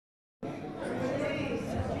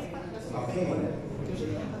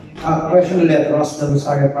Question ulit, Ross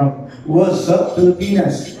Rosario from What's Up,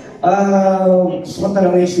 Filipinas? Gusto ko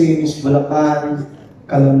tanongin si Miss Bulacan,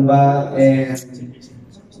 Kalamba, and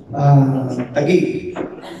Taguig.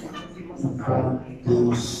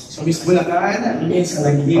 So Miss Bulacan, Miss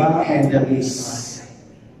Kalamba, and Miss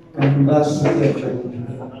Kalamba, okay.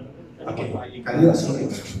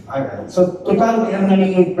 Alright. So, total, ang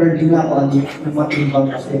nangyayang na ako, yung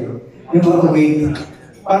matimbang kasi, yung mga weight.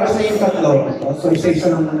 Para sa yung tatlo, so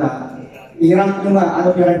isa-isa lang muna. I-rank nyo nga,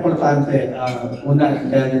 ano yung importante? Una,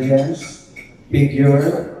 intelligence,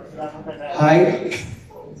 figure, height,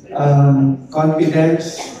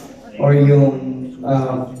 confidence, or yung,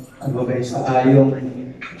 ano ba isa? Yung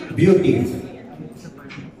beauty.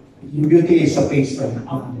 Yung beauty is a face.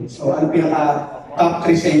 So, ano pinaka-top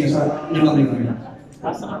 3 sa inyo sa limang-limang?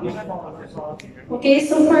 Okay,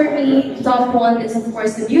 so for me, top one is of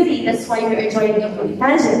course the beauty. That's why we are joining a beauty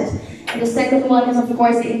pageant. And the second one is of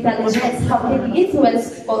course the intelligence. How can you influence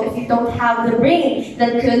people if you don't have the brain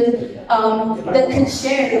that could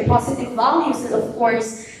share the positive values and of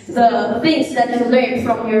course the things that you learn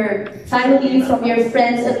from your family, from your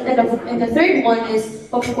friends, and the third one is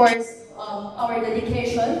of course our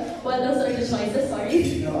dedication. Well, those are the choices.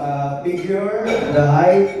 Sorry. Figure, the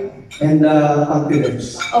height, and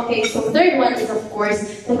confidence. Okay, so third one is of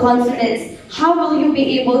course the confidence. How will you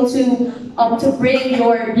be able to bring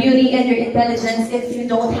your beauty and your intelligence if you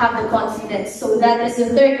don't have the confidence? So that is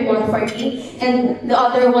the third one for me. And the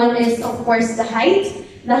other one is of course the height.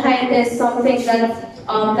 The height is something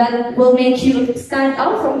that will make you stand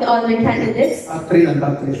out from the other candidates. Three lang,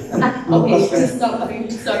 three. Okay, just stop.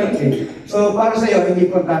 Sorry. Okay. So para sa iyo, hindi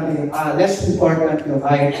importante, less important yung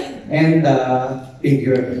height and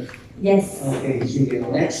figure. Yes. Okay, sige.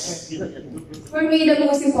 Next. For me, the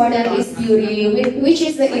most important is beauty, which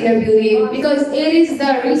is the inner beauty, because it is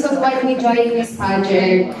the reason why we join this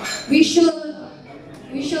pageant. We should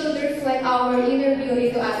reflect our inner beauty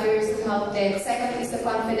to others to help them. Second is the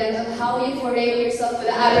confidence of how you portray yourself to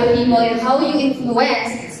the other people and how you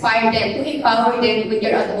influence, inspire them, to empower them with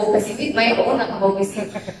your advocacy, with my own advocacy.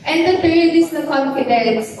 And the third is the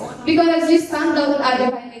confidence, because you stand out on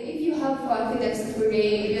other people if you have confidence to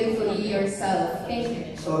portray beautifully yourself. Thank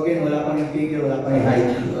you. So again, wala pang yung figure, wala pang yung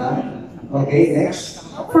height. Diba? Okay, next.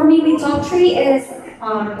 For me, the top 3 is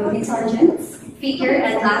intelligence, figure,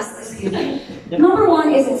 and last is beauty. Number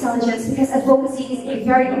 1 is intelligence because advocacy is a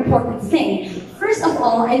very important thing. First of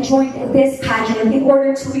all, I joined this pageant in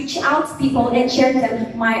order to reach out to people and share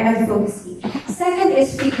them my advocacy. Second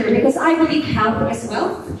is figure because I believe health is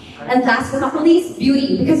wealth. And last but not least,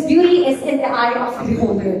 beauty because beauty is in the eye of the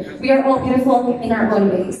beholder. We are all beautiful in our own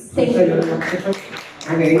ways. Thank you.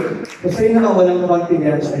 Okay. So yun naman, walang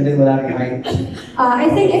confidence and then wala rin height. I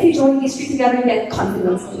think if you join these 3 together, you get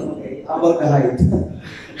confidence. Okay. How about the height?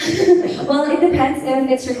 Well, it depends if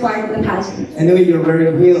it's required in the pageant. Anyway, you're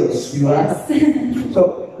wearing heels, di ba? Yes.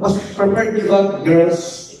 So, mas prepared you got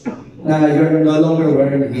girls na you're no longer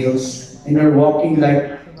wearing heels and you're walking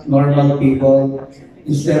like normal people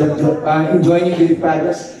instead of enjoying beauty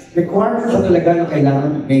pageants. Required ba talaga na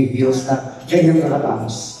kailangan may heels na ganyan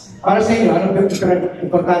nakataas? Para sa inyo, ano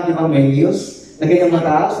importante bang may heels na ganyan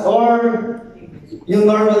mataas? Or yung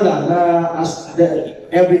normal lang na as the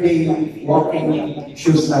everyday walking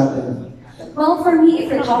shoes natin? Well, for me,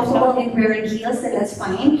 if you're comfortable in wearing heels, then that's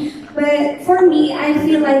fine. But for me, I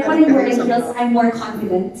feel like when I'm wearing heels, I'm more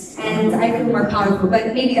confident and I feel more powerful.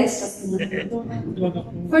 But maybe that's just me.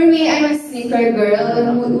 For me, I'm a sneaker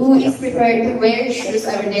girl who is prepared to wear shoes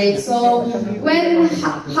every day. So when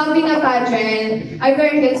having a pageant, I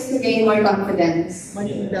wear heels to gain more confidence.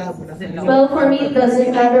 Well, for me, it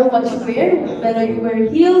doesn't matter what you wear, whether you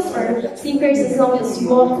wear heels or sneakers, as long as you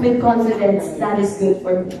walk with confidence, that is good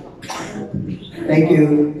for me. Thank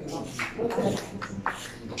you.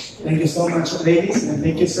 Thank you so much, ladies, and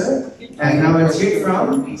thank you, sir. And now let's hear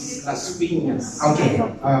from Las Piñas. Okay.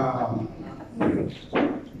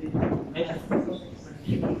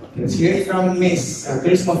 Let's hear from Miss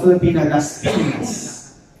Turismo Filipina, Las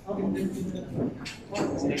Piñas.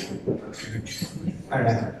 All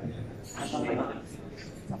right.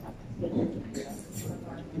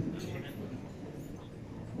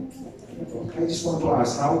 I just want to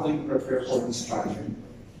ask, how do you prepare for this pageant?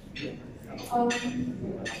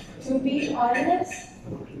 To be honest,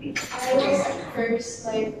 I was at first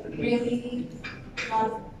like really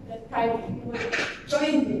not the type who would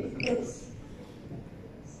join me. Because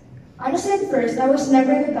honestly, at first I was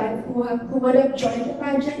never the type who would have joined the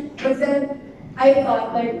pageant. But then I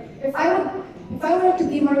thought like if I wanted to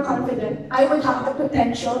be more confident, I would have the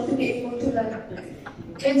potential to be able to like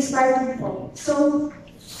inspire people. So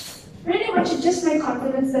pretty much it's just my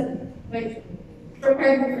confidence that like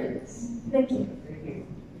prepared me for this. Thank you.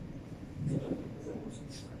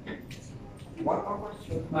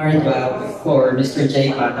 Alright, for Mr.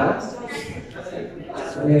 J. Pata.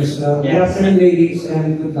 Yes, good afternoon, ladies,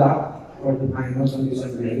 and good luck for the finals on this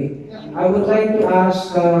Sunday. I would like to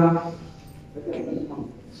ask the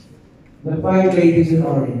 5 ladies in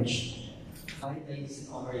orange. 5 ladies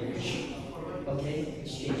in orange. Okay,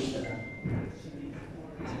 exchange that.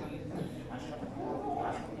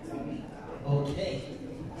 Okay,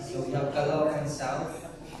 so we have Caloocan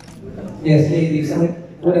South. Yes, ladies. Ang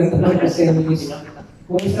unang tanong kasi is,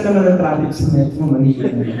 kumusta naman ang traffic sa Metro Manila?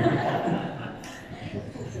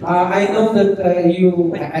 I know that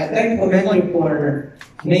I'd like to commend you for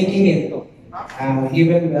making it,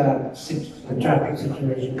 given the traffic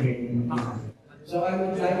situation here in Manila. So I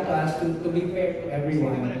would like to ask to be fair to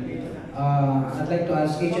everyone, I'd like to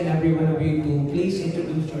ask each and every one of you to please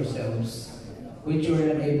introduce yourselves, which you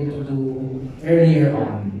were not able to do earlier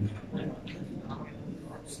on.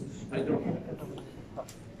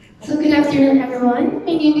 So good afternoon, everyone.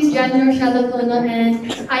 My name is John Rochelle Tono, and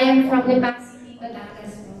I am from Lipa City,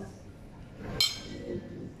 Batangas.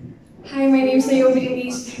 Hi, my name is Naomi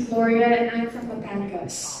Elise Gloria, and I'm from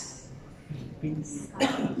Batangas.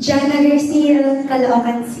 Jana Garcia,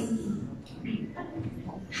 Caloocan City.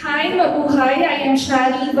 Hi, mabuhay. I am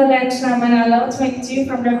Shari Valencia Manalo, 22,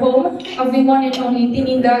 from the home of the one and only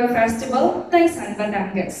Tinindag Festival, Taysan,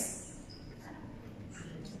 Batangas.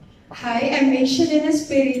 Hi, I'm Maishalin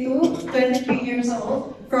Espiritu, 23 years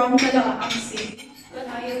old, from Caloocan City, but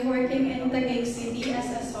I am working in Taguig City as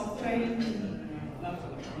a software engineer.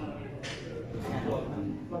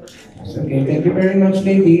 Okay, thank you very much,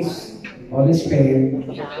 ladies. All is fair.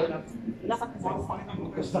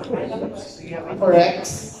 Correct.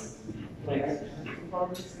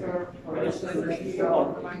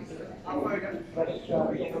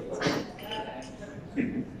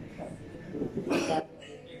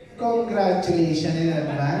 Congratulations in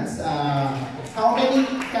advance. How many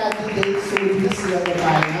candidates will be see at the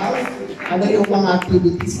finals? Ano yung mga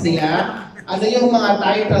activities nila? Ano yung mga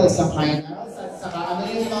titles sa finals? At saka ano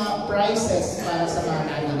yung mga prizes para sa mga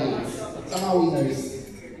candidates, sa mga winners?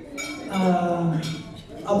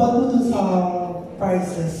 About dun sa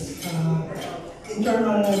prizes,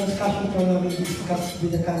 internal discussion po namin discuss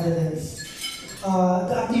with the candidates.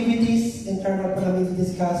 The activities, internal po namin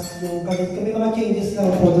discuss yung candidates. May mga changes lang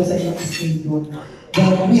po dun sa ilang schedule.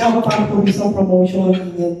 We have a tourism promotion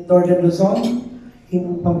in Northern Luzon,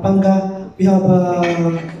 in Pampanga. We have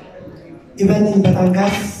an event in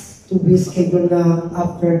Batangas to be scheduled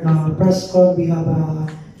after the press call. We have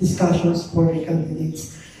discussions for the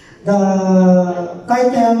candidates. The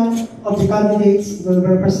title of the candidates will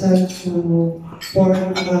represent for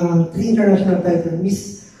the international title,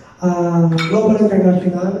 Miss Global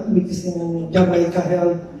International, which is in Jamaica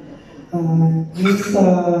held, Miss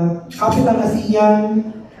Capital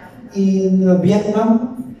ASEAN in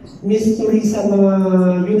Vietnam, Miss Tourism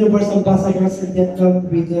Universe Ambassadors in Vietnam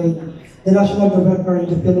with the National Director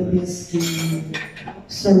in the Philippines,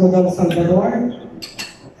 Sir Rodel Salvador.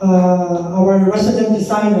 Our resident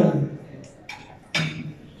designer,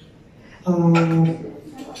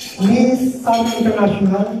 Miss South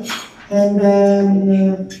International, and then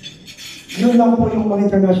yun lang po yung mga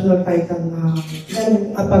international title na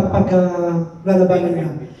pag-lalabanan niya.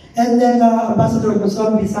 And then Ambassador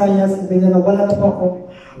Luzon, Visayas, and Mindanao, wala na po ako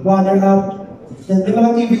runner-up. Then may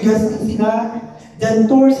mga TV guests din sila. Then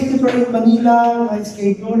tour City Tour in Manila, my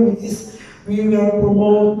schedule, which is we will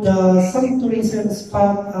promote some tourism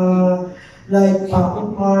spot like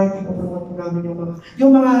Paco Park. Ipapromote po namin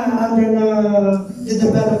yung mga under na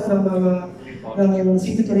develop ng mga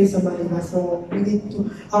city tourism Manila. So we need to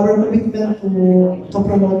our commitment to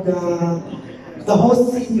promote the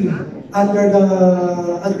host city under the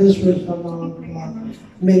administration of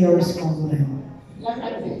Mayor Isko.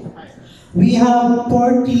 We have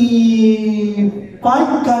 45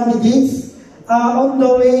 candidates. On the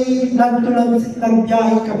way, nagtulad ng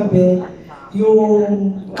biyahe kagabi,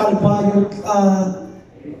 yung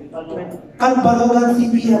Calbarogan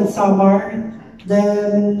City and Samar.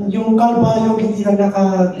 Then, yung Calbayo hindi na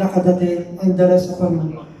nakadating and the rest of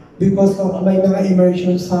them because of may mga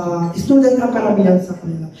immersion sa student ang karamihan sa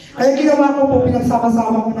kanila. Kaya ginawa ko po,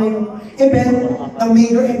 pinagsama-sama ko na yung event, ang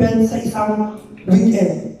major event sa isang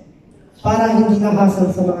weekend para hindi na hassle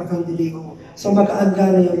sa mga candidate. So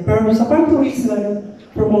mag-aanda na yun. Pero sa tourism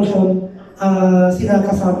promotion, sila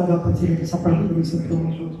kasama dapat sila sa tourism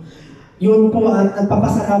promotion. Yun po,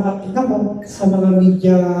 nagpapasalamat din ako sa mga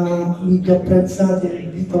media friends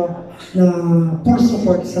natin dito na full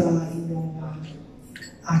support sa inyong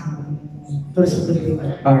Turismo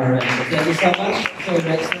Filipina. Alright, thank you so much. So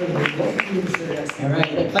next one will go to Mr.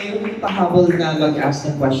 Alright, at may pahabol na mag-ask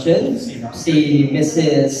ng questions, si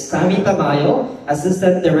Mrs. Tammy Tamayo,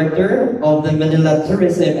 Assistant Director of the Manila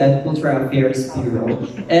Tourism and Cultural Affairs Bureau.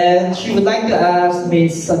 And she would like to ask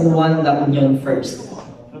Ms. San Juan La Union first.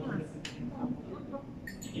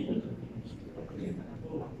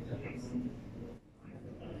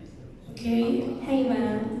 Okay. Hey,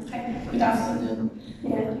 ma'am. Good afternoon.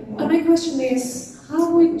 Yeah. My question is,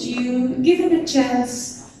 how would you, given the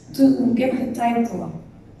chance to get the title,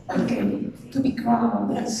 okay, to be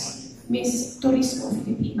crowned as Miss Turismo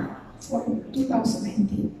Filipina for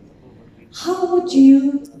 2019, how would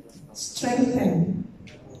you strengthen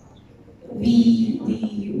the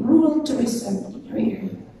rural tourism area?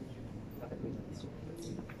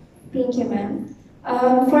 Thank you, ma'am.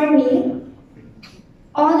 For me,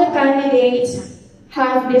 all the candidates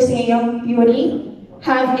have the same beauty,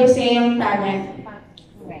 have the same talent.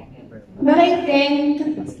 But I think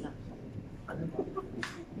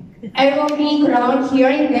I will be crowned here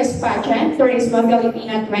in this pageant, Turismo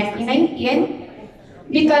Filipina 2019,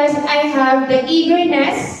 because I have the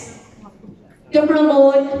eagerness to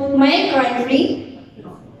promote my country,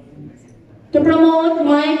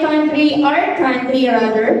 our country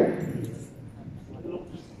rather,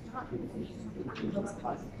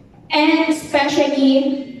 and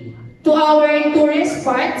especially to our tourist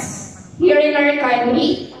spots here in our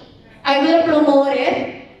country. I will promote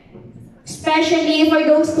it, especially for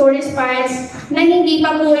those tourist spots na hindi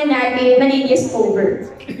pa po natin nadi-discover.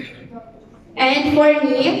 And for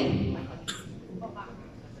me,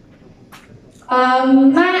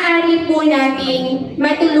 maaari po nating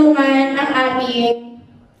matulungan ang ating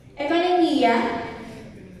ekonomiya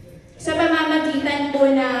sa pamamagitan po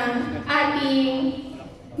ng ating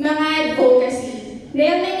mga advocacy.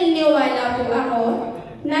 Dahil naniniwala po ako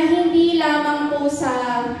na hindi lamang po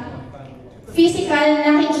sa physical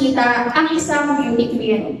nakikita ang isang beauty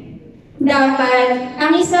queen. Dapat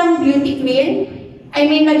ang isang beauty queen ay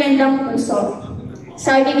may magandang puso.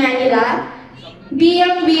 Sabi nga nila, be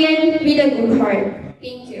a queen with a good heart.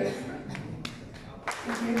 Thank you.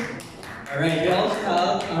 Alright, we also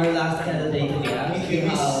have our last candidate here. We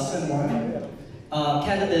have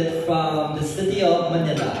candidate from the city of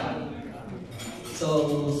Manila.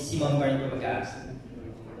 So, si Ma'am Karen po mag-ask.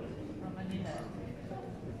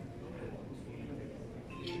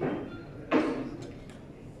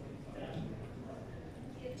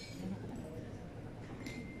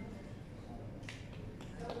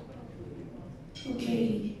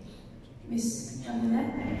 Okay, Miss Camila.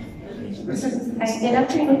 Good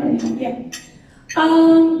afternoon. Yeah.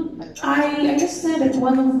 I understand that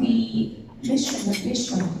one of the vision of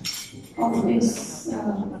this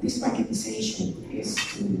organization is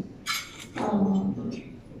to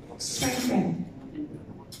strengthen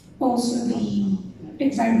also the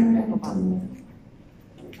environmental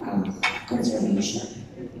conservation.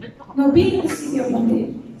 Now, being the city of Manila,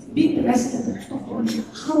 being the resident of Manila,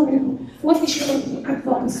 what is your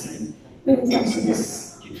advocacy when it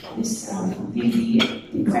comes to the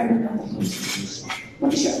environmental conservation?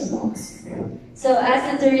 What is your advocacy? So as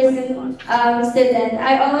a tourism student,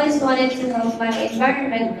 I always wanted to help my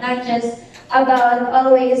environment, not just about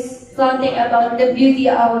always flaunting about the beauty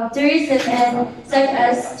of tourism and such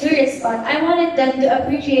as tourist spot. I wanted them to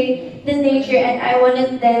appreciate the nature, and I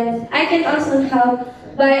can also help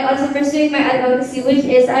by also pursuing my advocacy, which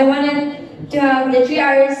is I wanted to have the 3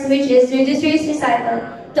 R's, which is reduce, reuse, recycle,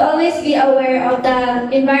 to always be aware of the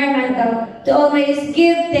environmental, to always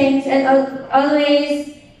give things and always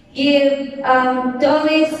give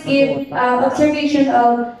observation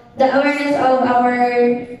of the awareness of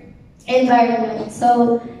our environment.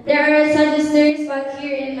 So there are such tourist spots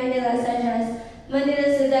here in Manila, such as Manila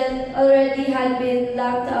that already had been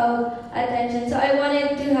lacked of attention. So I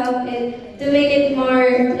wanted to help it, to make it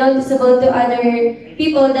more noticeable to other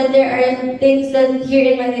people that there are things that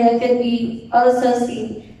here in Manila can be also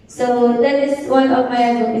seen. So that is one of my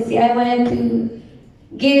advocacy. I wanted to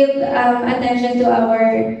give attention to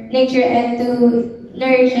our nature and to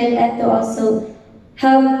nourish it, and to also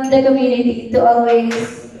help the community to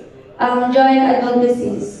always join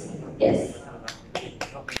advocacies. Yes.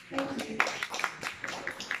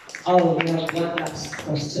 Oh, we have one last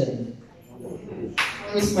question.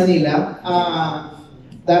 Miss Manila,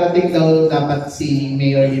 darating daw dapat si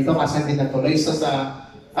Mayor dito kasi hindi natuloy. So sa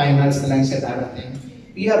finals na lang siya darating.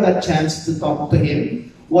 You have a chance to talk to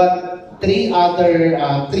him. What three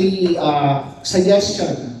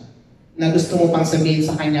suggestion na gusto mo pang sabihin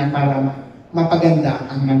sa kanya para mapaganda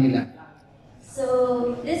ang Manila?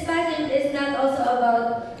 So this pageant is not also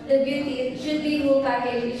about the beauty. It should be who full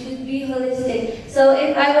package. It should be holistic. So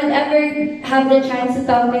if I would ever have the chance to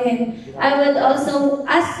talk to him, I would also,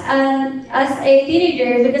 as a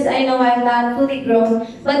teenager, because I know I'm not fully grown,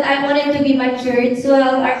 but I wanted to be matured to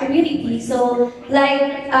help our community. So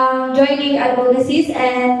like joining advocacies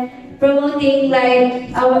and promoting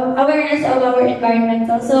like our awareness of our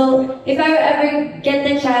environmental. So if I ever get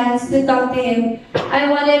the chance to talk to him, I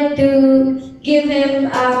wanted to give him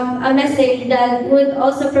a message that would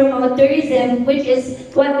also promote tourism, which is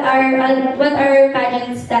what our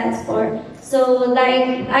pageant stands for. So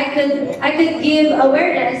like I could give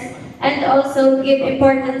awareness and also give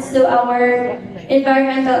importance to our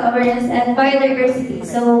environmental awareness and biodiversity.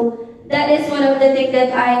 So that is one of the things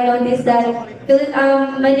that I noticed, that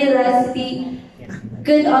Manila City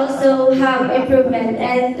could also have improvement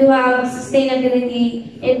and to have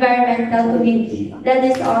sustainability environmental community. That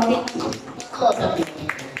is all. Thank you.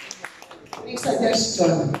 Next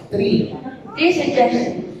suggestion, 3. Three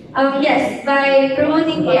suggestions. Yes, by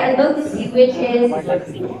promoting the advocacy, which is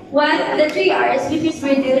the 3 R's, which is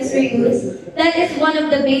reduce, reuse. That is one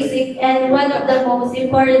of the basic and one of the most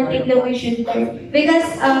important things that we should learn. Because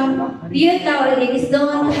youth nowadays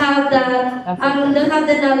don't have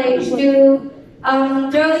the knowledge to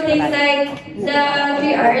throw things like the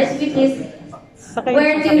 3 R's, which is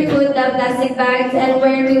where to put the plastic bags and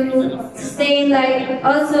where to sustain, like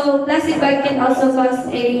also plastic bag can also cause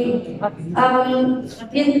in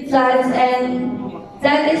floods, and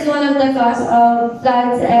that is one of the cause of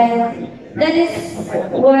floods, and that is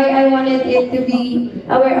why I wanted it to be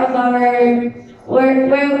aware of our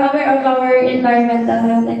environmental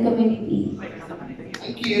health and community.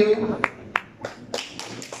 Thank you.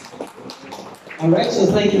 Alright, so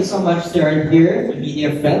thank you so much to our dear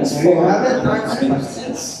media friends for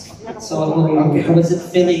questions. So, how was it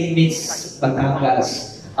feeling, Miss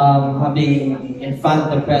Batangas, having in front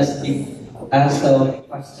of the press being asked a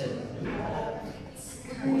question?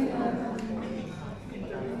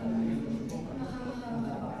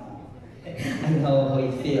 I know how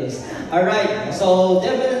it feels. Alright, so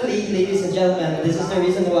definitely, ladies and gentlemen, this is the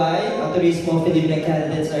reason why Turismo Filipina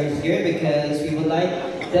candidates are here, because we would like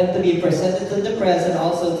them to be presented to the press and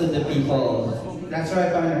also to the people. That's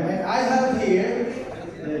right, partner. And I have here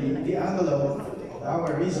the envelope,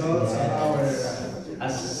 our results, of our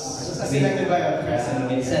as selected by our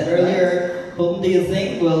president. We said earlier, whom do you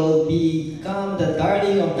think will become the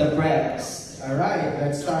darling of the press? All right,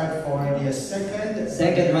 let's start for the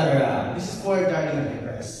second runner-up. This is for darling of the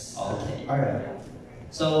press. Okay. All right.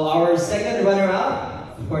 So our second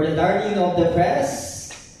runner-up for the darling of the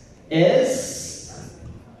press is.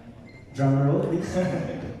 Drum roll, please.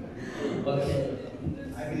 Okay.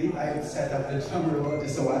 I believe I set up the drum roll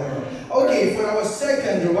just a while ago. Okay, for our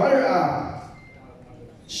second runner-up,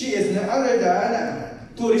 she is none other than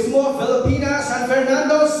Turismo Filipina, San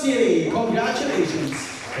Fernando City. Congratulations.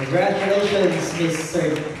 Congratulations,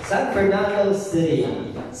 Mr. San Fernando City.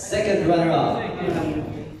 Second runner-up.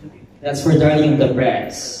 That's for darling of the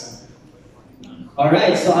press.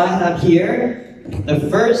 Alright, so I have here the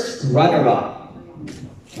first runner-up.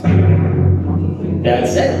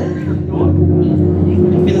 That's it.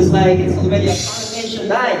 It feels like it's already a coronation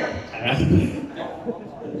night.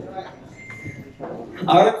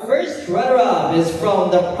 Our first runner-up is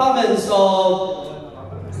from the province of...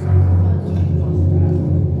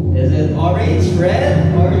 Is it orange,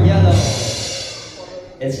 red, or yellow?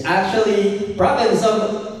 It's actually province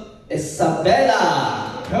of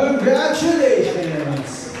Isabela.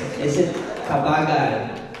 Congratulations. Is it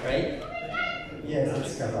Kabagan, right? Yes,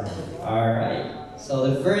 it's Kabagan. Alright.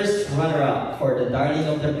 So the first runner-up for the darling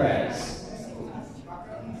of the press.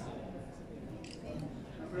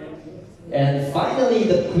 And finally,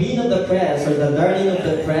 the queen of the press, or the darling of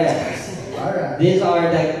the press. Alright.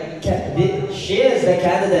 She is the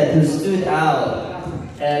candidate who stood out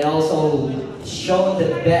and also showed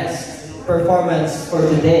the best performance for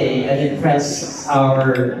today and impressed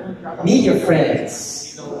our media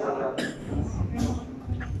friends.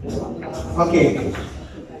 Okay.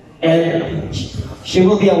 And she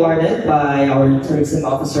will be awarded by our tourism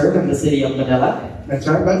officer from the city of Manila. That's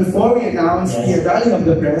right. But before we announce the darling of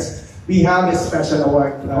the press, we have a special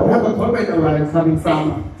award. We have a corporate award coming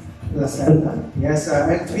from La Senta. Yes,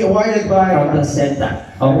 and to be awarded by From La Senta.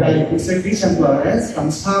 Okay. Mr. Christian Flores from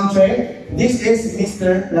Soundtrack. This is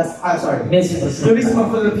Mr. Mrs. Turismo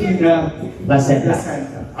Filipina La Senta. La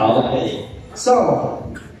Senta. Okay. So,